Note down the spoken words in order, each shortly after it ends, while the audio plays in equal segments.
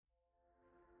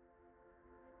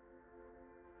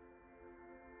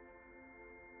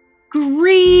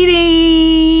Greetings!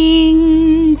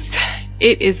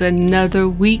 It is another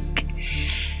week,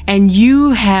 and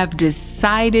you have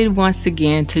decided once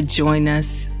again to join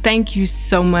us. Thank you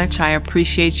so much. I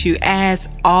appreciate you. As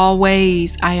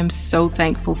always, I am so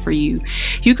thankful for you.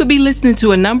 You could be listening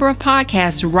to a number of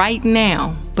podcasts right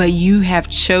now, but you have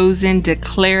chosen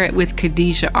Declare It with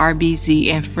Khadijah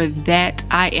RBZ, and for that,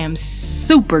 I am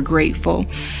super grateful.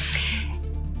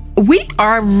 We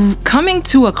are coming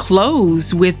to a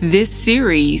close with this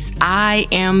series, I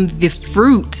Am the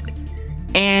Fruit,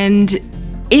 and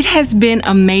it has been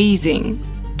amazing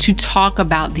to talk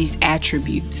about these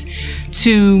attributes,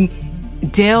 to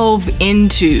delve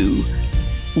into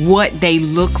what they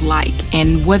look like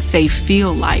and what they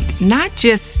feel like, not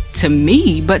just to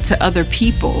me, but to other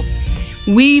people.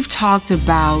 We've talked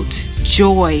about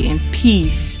joy and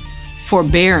peace,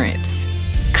 forbearance,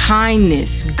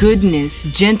 kindness, goodness,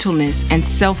 gentleness, and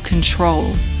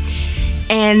self-control.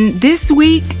 And this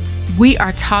week, we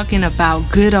are talking about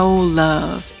good old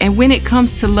love. And when it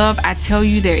comes to love, I tell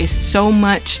you, there is so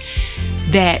much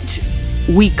that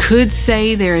we could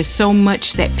say. There is so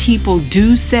much that people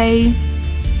do say.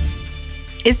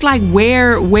 It's like,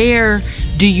 where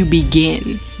do you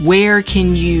begin? Where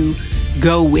can you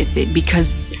go with it?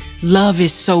 Because love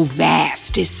is so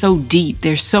vast. It's so deep.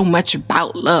 There's so much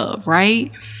about love,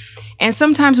 right? And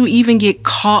sometimes we even get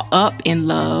caught up in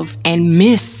love and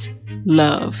miss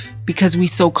love because we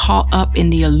so caught up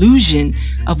in the illusion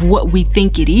of what we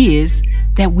think it is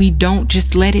that we don't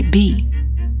just let it be.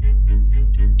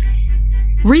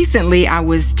 Recently, I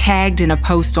was tagged in a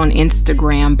post on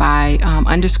Instagram by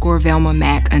 _Velma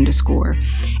Mac _,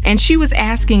 and she was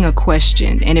asking a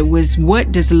question, and it was,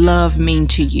 what does love mean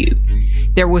to you?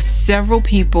 There were several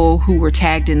people who were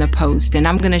tagged in the post, and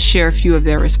I'm going to share a few of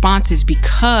their responses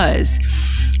because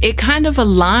it kind of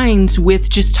aligns with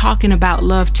just talking about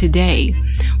love today.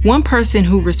 One person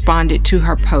who responded to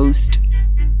her post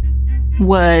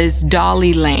was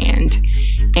Dolly Land,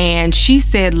 and she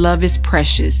said love is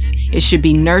precious. It should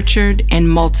be nurtured and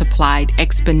multiplied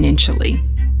exponentially.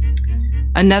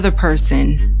 Another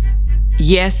person,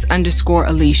 Yes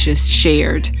 _Alicia,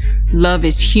 shared love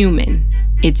is human.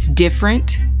 It's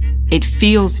different. It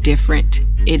feels different.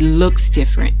 It looks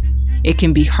different. It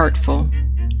can be hurtful.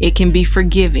 It can be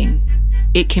forgiving.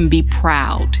 It can be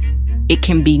proud. It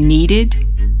can be needed.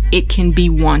 It can be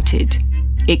wanted.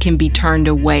 It can be turned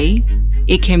away.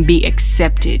 It can be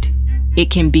accepted. It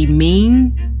can be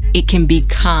mean. It can be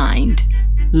kind.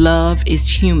 Love is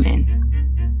human.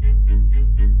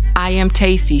 I Am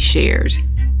Tacy shared,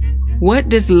 what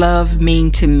does love mean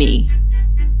to me?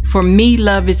 For me,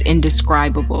 love is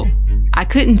indescribable. I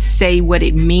couldn't say what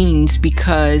it means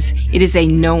because it is a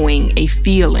knowing, a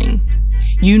feeling.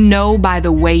 You know by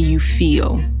the way you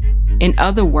feel. In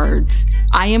other words,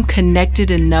 I am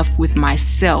connected enough with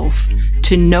myself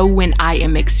to know when I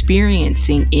am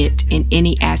experiencing it in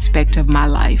any aspect of my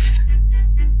life.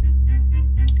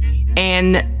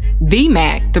 And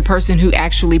VMAC, the person who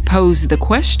actually posed the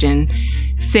question,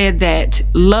 said that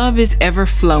love is ever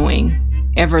flowing,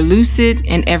 ever lucid,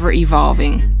 and ever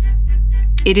evolving.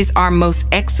 It is our most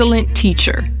excellent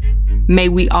teacher. May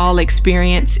we all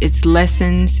experience its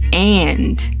lessons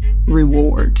and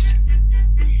rewards.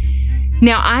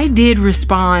 Now, I did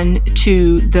respond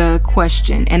to the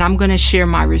question, and I'm going to share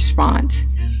my response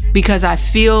because I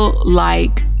feel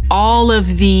like all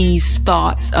of these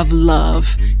thoughts of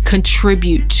love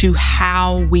contribute to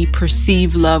how we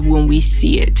perceive love when we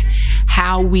see it,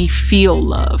 how we feel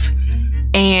love.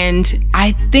 And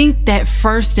I think that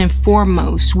first and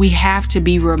foremost, we have to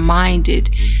be reminded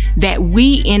that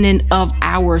we in and of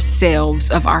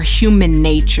ourselves, of our human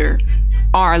nature,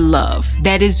 are love.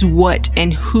 That is what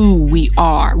and who we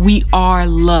are. We are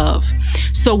love.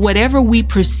 So whatever we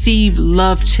perceive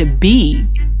love to be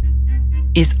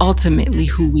is ultimately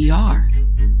who we are.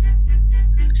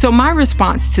 So my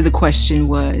response to the question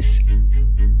was,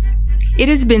 it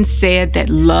has been said that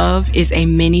love is a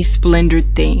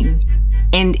many-splendored thing,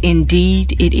 and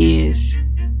indeed it is.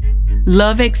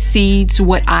 Love exceeds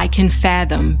what I can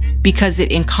fathom because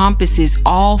it encompasses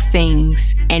all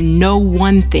things and no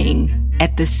one thing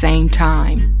at the same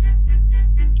time.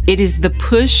 It is the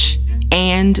push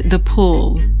and the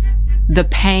pull, the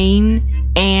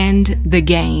pain and the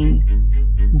gain,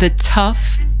 the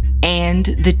tough and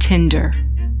the tender.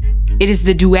 It is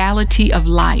the duality of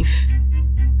life.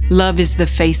 Love is the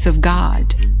face of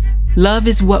God. Love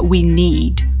is what we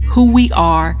need, who we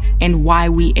are, and why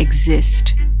we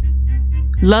exist.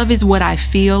 Love is what I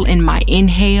feel in my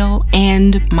inhale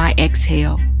and my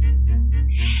exhale.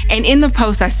 And in the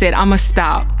post, I said, I'm gonna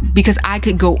stop because I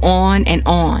could go on and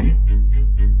on.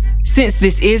 since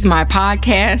this is my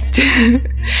podcast,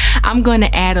 I'm going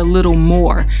to add a little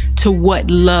more to what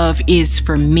love is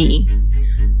for me.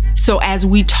 So as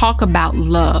we talk about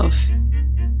love,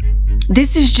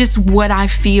 this is just what I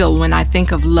feel when I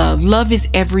think of love. Love is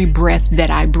every breath that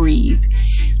I breathe.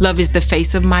 Love is the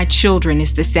face of my children.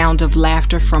 It's the sound of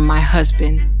laughter from my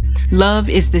husband. Love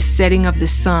is the setting of the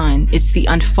sun. It's the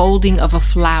unfolding of a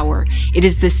flower. It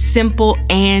is the simple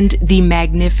and the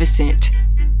magnificent.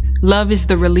 Love is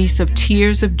the release of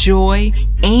tears of joy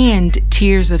and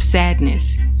tears of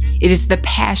sadness. It is the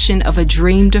passion of a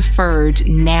dream deferred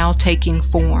now taking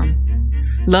form.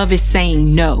 Love is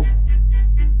saying no.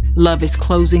 Love is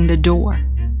closing the door.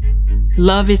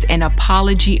 Love is an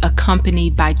apology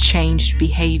accompanied by changed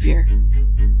behavior.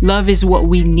 Love is what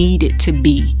we need it to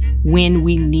be when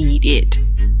we need it.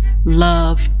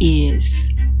 Love is.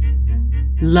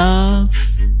 Love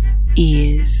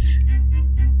is.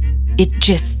 It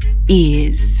just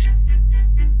is.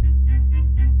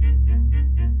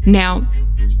 Now,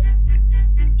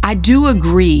 I do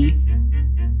agree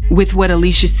with what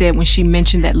Alicia said when she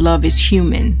mentioned that love is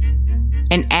human.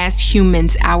 And as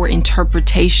humans, our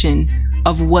interpretation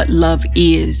of what love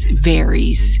is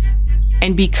varies.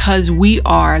 And because we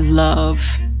are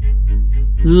love,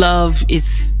 love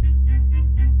is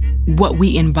what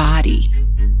we embody.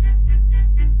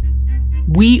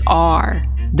 We are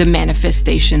the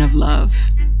manifestation of love.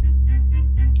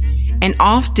 And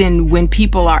often when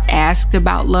people are asked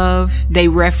about love, they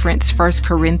reference 1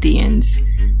 Corinthians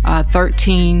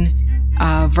 13,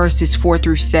 verses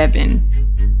 4-7.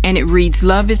 And it reads,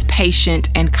 "Love is patient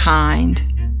and kind.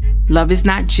 Love is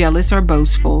not jealous or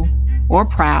boastful or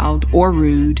proud or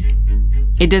rude.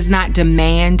 It does not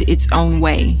demand its own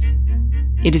way.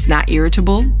 It is not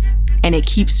irritable, and it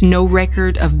keeps no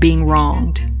record of being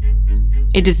wronged.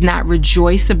 It does not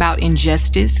rejoice about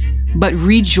injustice, but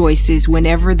rejoices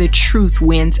whenever the truth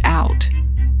wins out.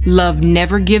 Love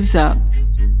never gives up,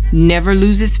 never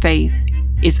loses faith,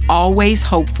 is always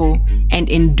hopeful, and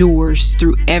endures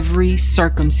through every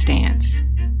circumstance."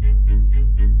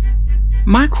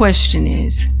 My question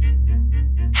is,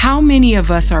 how many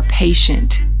of us are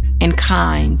patient and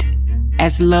kind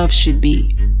as love should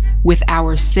be with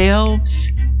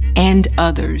ourselves and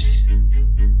others?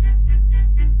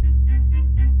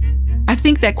 I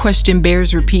think that question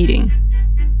bears repeating.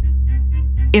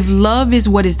 If love is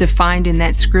what is defined in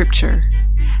that scripture,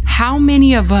 how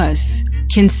many of us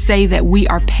can say that we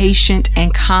are patient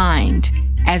and kind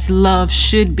as love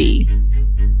should be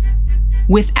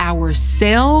with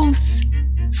ourselves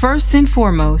first and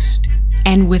foremost,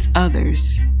 and with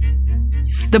others?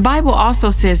 The Bible also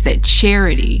says that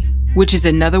charity, which is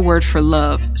another word for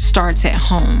love, starts at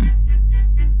home.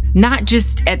 Not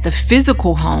just at the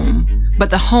physical home, but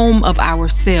the home of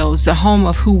ourselves, the home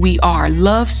of who we are.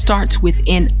 Love starts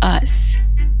within us.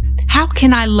 How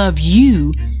can I love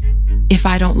you if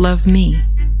I don't love me?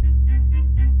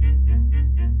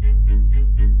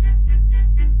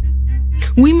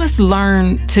 We must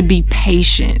learn to be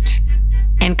patient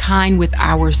and kind with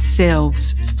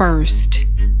ourselves first,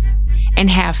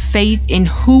 and have faith in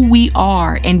who we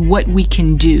are and what we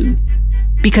can do,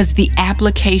 because the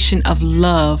application of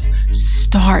love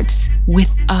starts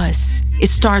with us. It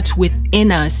starts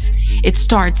within us. It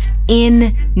starts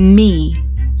in me.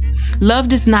 Love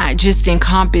does not just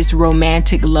encompass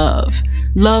romantic love.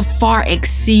 Love far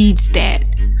exceeds that.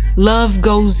 Love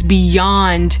goes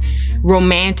beyond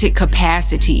romantic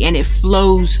capacity, and it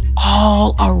flows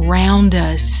all around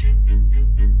us.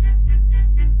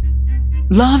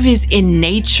 Love is in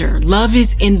nature. Love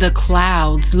is in the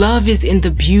clouds. Love is in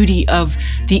the beauty of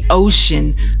the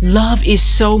ocean. Love is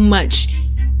so much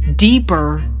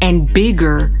deeper and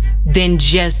bigger than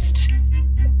just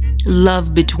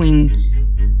love between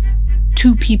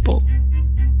two people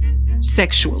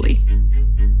sexually.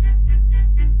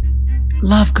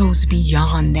 Love goes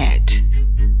beyond that.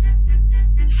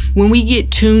 When we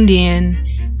get tuned in,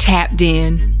 tapped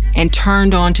in, and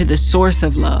turned on to the source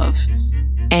of love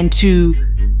and to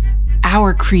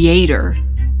our Creator,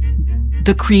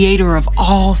 the Creator of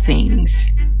all things,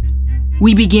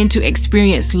 we begin to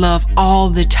experience love all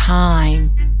the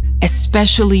time,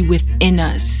 especially within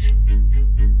us.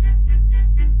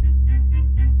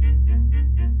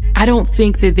 I don't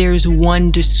think that there's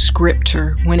one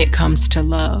descriptor when it comes to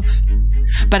love,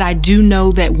 but I do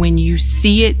know that when you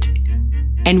see it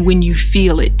and when you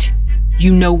feel it,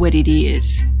 you know what it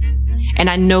is. And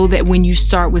I know that when you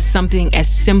start with something as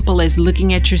simple as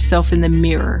looking at yourself in the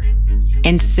mirror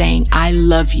and saying, "I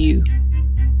love you,"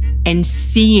 and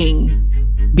seeing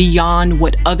beyond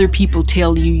what other people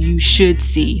tell you you should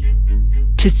see,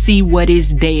 to see what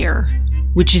is there,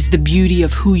 which is the beauty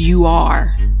of who you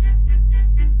are,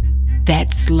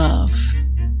 That's love.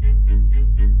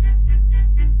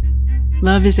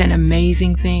 Love is an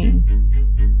amazing thing.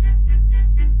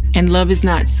 And love is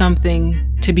not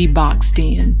something to be boxed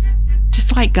in.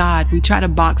 Just like God, we try to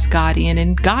box God in,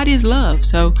 and God is love.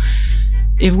 So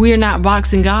if we're not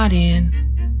boxing God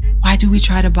in, why do we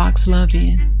try to box love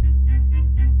in?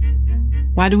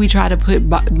 Why do we try to put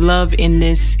love in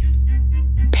this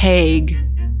peg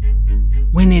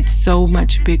when it's so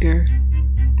much bigger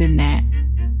than that?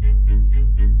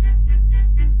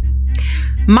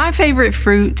 My favorite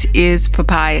fruit is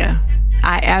papaya.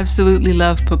 I absolutely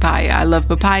love papaya. I love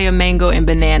papaya, mango, and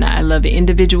banana. I love it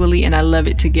individually and I love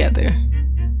it together.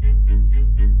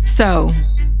 So,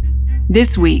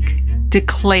 this week,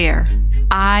 declare,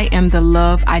 I am the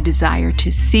love I desire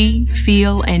to see,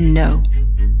 feel, and know.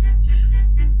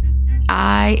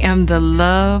 I am the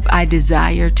love I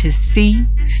desire to see,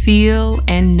 feel,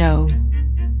 and know.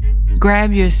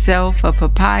 Grab yourself a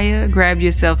papaya, grab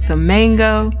yourself some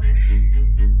mango.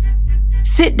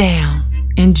 Sit down.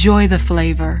 Enjoy the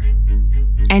flavor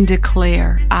and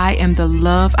declare, I am the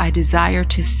love I desire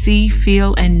to see,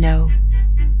 feel, and know,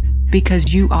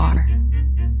 because you are.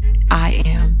 I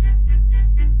am.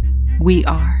 We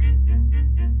are.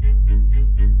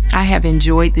 I have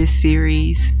enjoyed this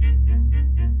series,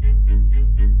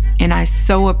 and I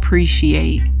so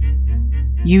appreciate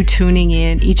you tuning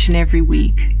in each and every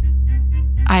week.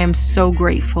 I am so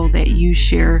grateful that you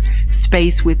share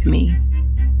space with me.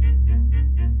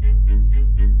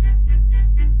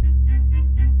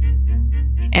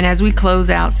 And as we close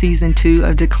out season 2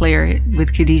 of Declare It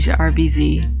with Khadijah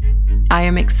RBZ, I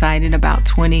am excited about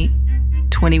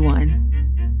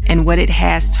 2021 and what it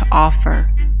has to offer,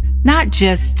 not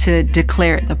just to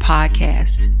Declare It, the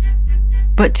podcast,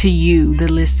 but to you,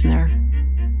 the listener.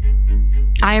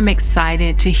 I am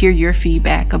excited to hear your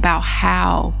feedback about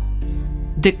how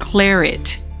Declare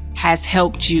It has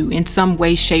helped you in some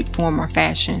way, shape, form, or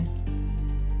fashion.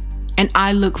 And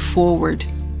I look forward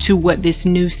to what this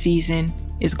new season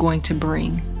is going to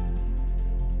bring.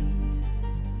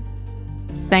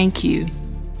 Thank you.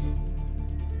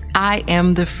 I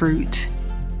am the fruit.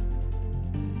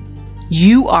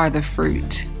 You are the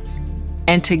fruit.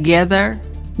 And together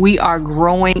we are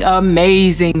growing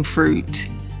amazing fruit.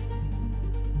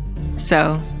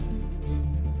 So,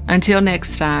 until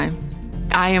next time,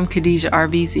 I am Khadijah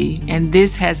RBZ, and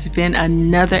this has been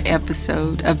another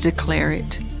episode of Declare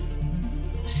It.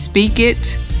 Speak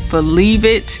it, believe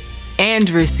it,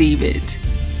 and receive it.